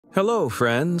Hello,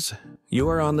 friends! You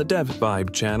are on the Dev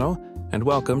Vibe channel, and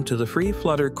welcome to the free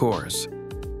Flutter course.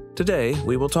 Today,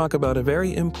 we will talk about a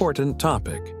very important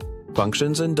topic,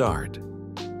 functions in Dart.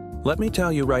 Let me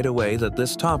tell you right away that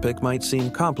this topic might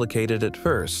seem complicated at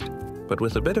first, but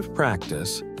with a bit of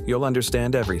practice, you'll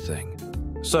understand everything.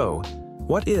 So,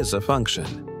 what is a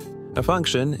function? A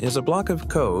function is a block of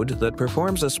code that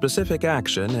performs a specific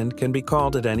action and can be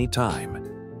called at any time.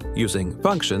 Using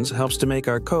functions helps to make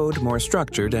our code more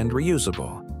structured and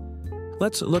reusable.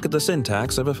 Let's look at the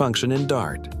syntax of a function in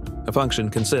Dart. A function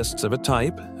consists of a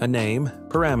type, a name,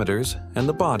 parameters, and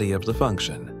the body of the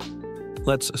function.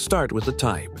 Let's start with the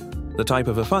type. The type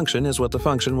of a function is what the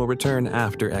function will return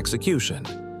after execution.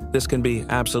 This can be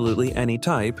absolutely any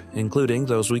type, including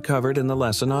those we covered in the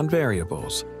lesson on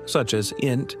variables, such as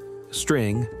int,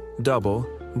 string, double,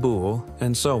 bool,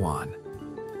 and so on.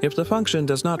 If the function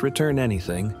does not return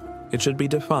anything, it should be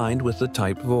defined with the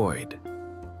type void.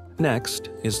 Next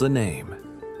is the name.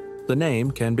 The name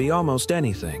can be almost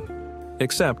anything,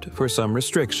 except for some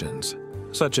restrictions,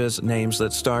 such as names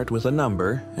that start with a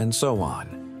number and so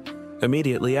on.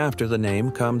 Immediately after the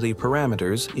name come the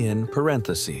parameters in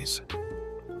parentheses.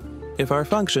 If our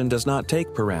function does not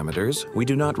take parameters, we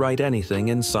do not write anything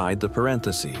inside the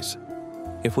parentheses.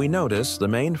 If we notice, the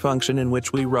main function in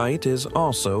which we write is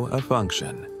also a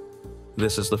function.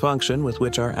 This is the function with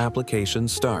which our application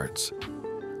starts.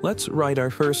 Let's write our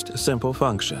first simple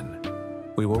function.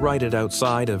 We will write it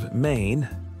outside of main,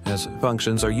 as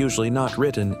functions are usually not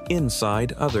written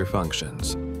inside other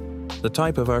functions. The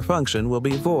type of our function will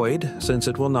be void since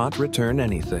it will not return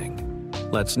anything.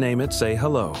 Let's name it, say,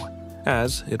 hello,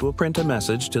 as it will print a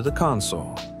message to the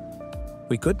console.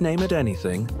 We could name it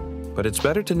anything, but it's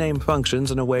better to name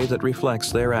functions in a way that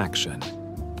reflects their action.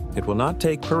 It will not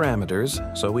take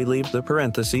parameters, so we leave the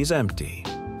parentheses empty.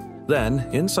 Then,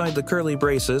 inside the curly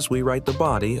braces, we write the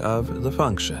body of the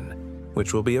function,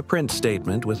 which will be a print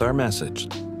statement with our message.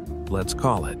 Let's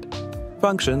call it.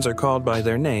 Functions are called by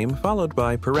their name, followed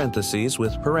by parentheses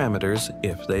with parameters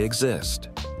if they exist.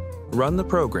 Run the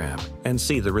program and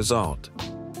see the result.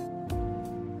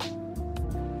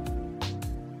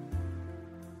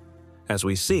 As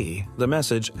we see, the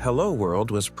message "Hello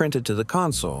World" was printed to the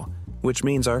console, which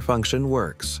means our function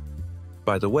works.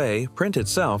 By the way, print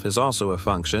itself is also a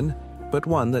function, but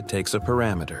one that takes a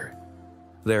parameter.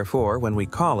 Therefore, when we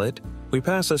call it, we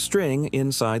pass a string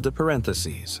inside the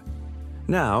parentheses.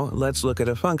 Now, let's look at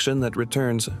a function that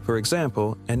returns, for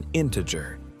example, an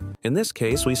integer. In this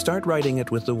case, we start writing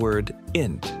it with the word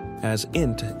int, as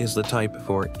int is the type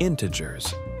for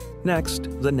integers. Next,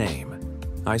 the name.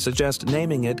 I suggest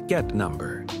naming it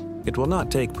getNumber. It will not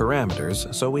take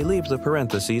parameters, so we leave the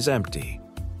parentheses empty.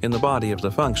 In the body of the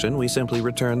function, we simply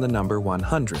return the number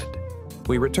 100.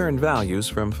 We return values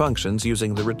from functions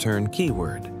using the return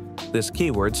keyword. This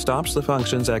keyword stops the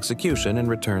function's execution and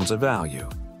returns a value.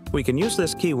 We can use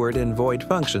this keyword in void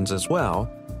functions as well,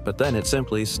 but then it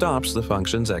simply stops the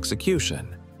function's execution.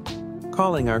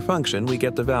 Calling our function, we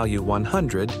get the value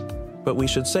 100, but we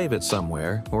should save it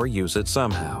somewhere or use it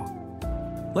somehow.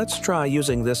 Let's try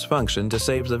using this function to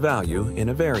save the value in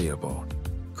a variable.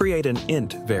 Create an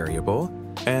int variable,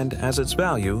 and as its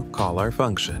value, call our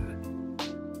function.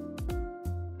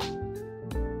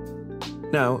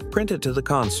 Now, print it to the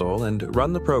console and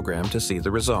run the program to see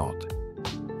the result.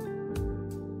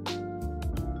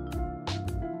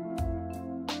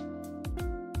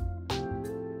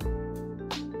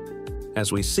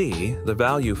 As we see, the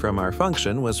value from our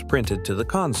function was printed to the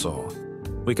console.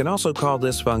 We can also call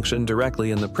this function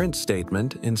directly in the print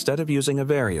statement instead of using a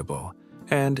variable,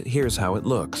 and here's how it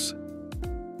looks.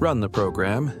 Run the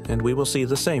program, and we will see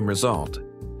the same result.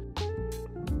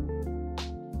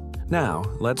 Now,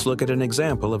 let's look at an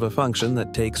example of a function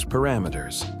that takes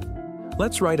parameters.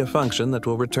 Let's write a function that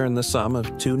will return the sum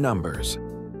of two numbers.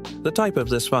 The type of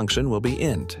this function will be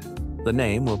int. The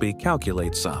name will be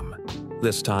calculateSum.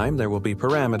 This time there will be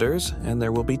parameters, and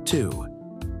there will be two.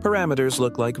 Parameters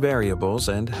look like variables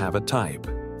and have a type.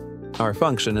 Our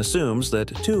function assumes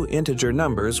that two integer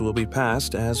numbers will be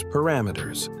passed as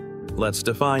parameters. Let's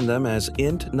define them as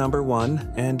int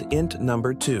number1 and int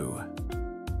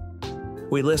number2.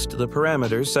 We list the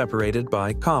parameters separated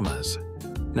by commas.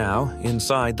 Now,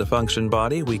 inside the function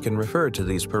body, we can refer to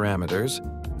these parameters.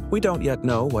 We don't yet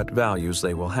know what values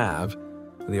they will have.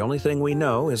 The only thing we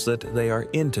know is that they are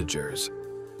integers.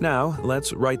 Now,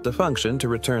 let's write the function to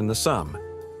return the sum.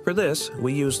 For this,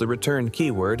 we use the return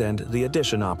keyword and the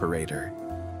addition operator.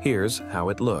 Here's how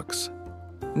it looks.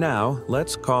 Now,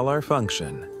 let's call our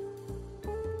function.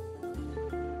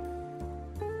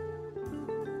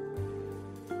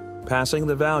 Passing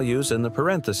the values in the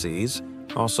parentheses,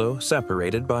 also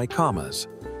separated by commas.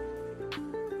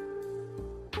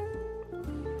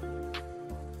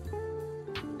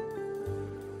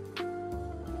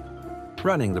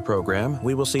 Running the program,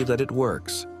 we will see that it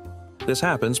works. This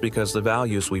happens because the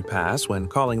values we pass when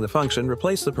calling the function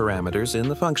replace the parameters in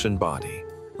the function body.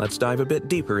 Let's dive a bit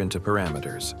deeper into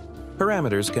parameters.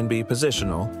 Parameters can be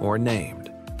positional or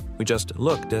named. We just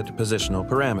looked at positional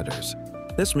parameters.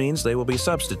 This means they will be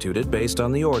substituted based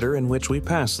on the order in which we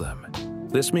pass them.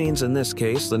 This means in this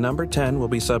case the number 10 will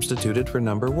be substituted for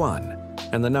number 1,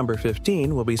 and the number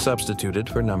 15 will be substituted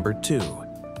for number 2.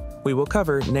 We will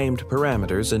cover named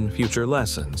parameters in future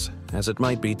lessons, as it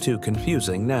might be too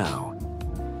confusing now.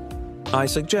 I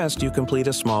suggest you complete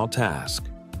a small task.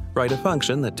 Write a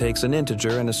function that takes an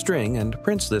integer and a string and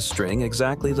prints this string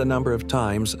exactly the number of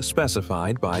times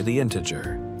specified by the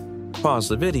integer. Pause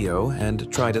the video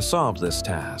and try to solve this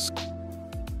task.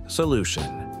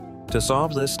 Solution. To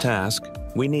solve this task,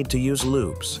 we need to use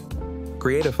loops.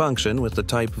 Create a function with the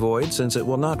type void since it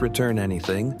will not return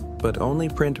anything, but only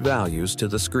print values to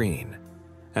the screen.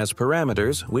 As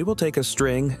parameters, we will take a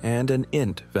string and an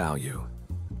int value.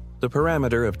 The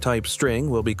parameter of type string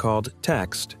will be called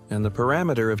text, and the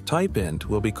parameter of type int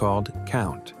will be called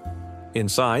count.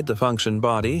 Inside the function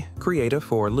body, create a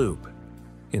for loop.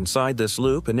 Inside this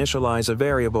loop, initialize a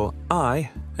variable I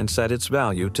and set its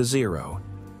value to 0.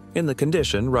 In the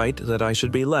condition, write that I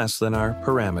should be less than our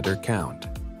parameter count.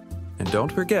 And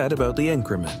don't forget about the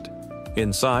increment.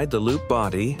 Inside the loop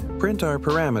body, print our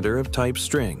parameter of type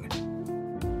string.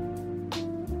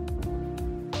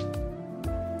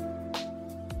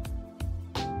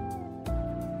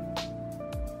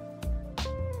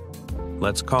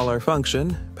 Let's call our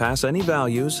function, pass any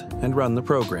values, and run the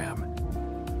program.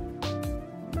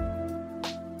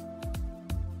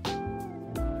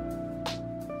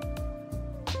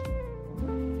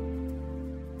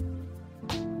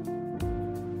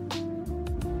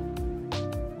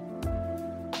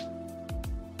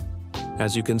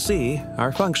 As you can see,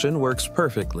 our function works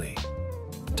perfectly.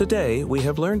 Today, we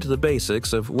have learned the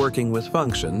basics of working with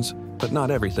functions, but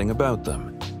not everything about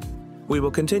them. We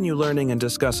will continue learning and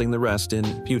discussing the rest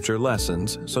in future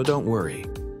lessons, so don't worry.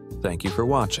 Thank you for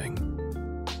watching.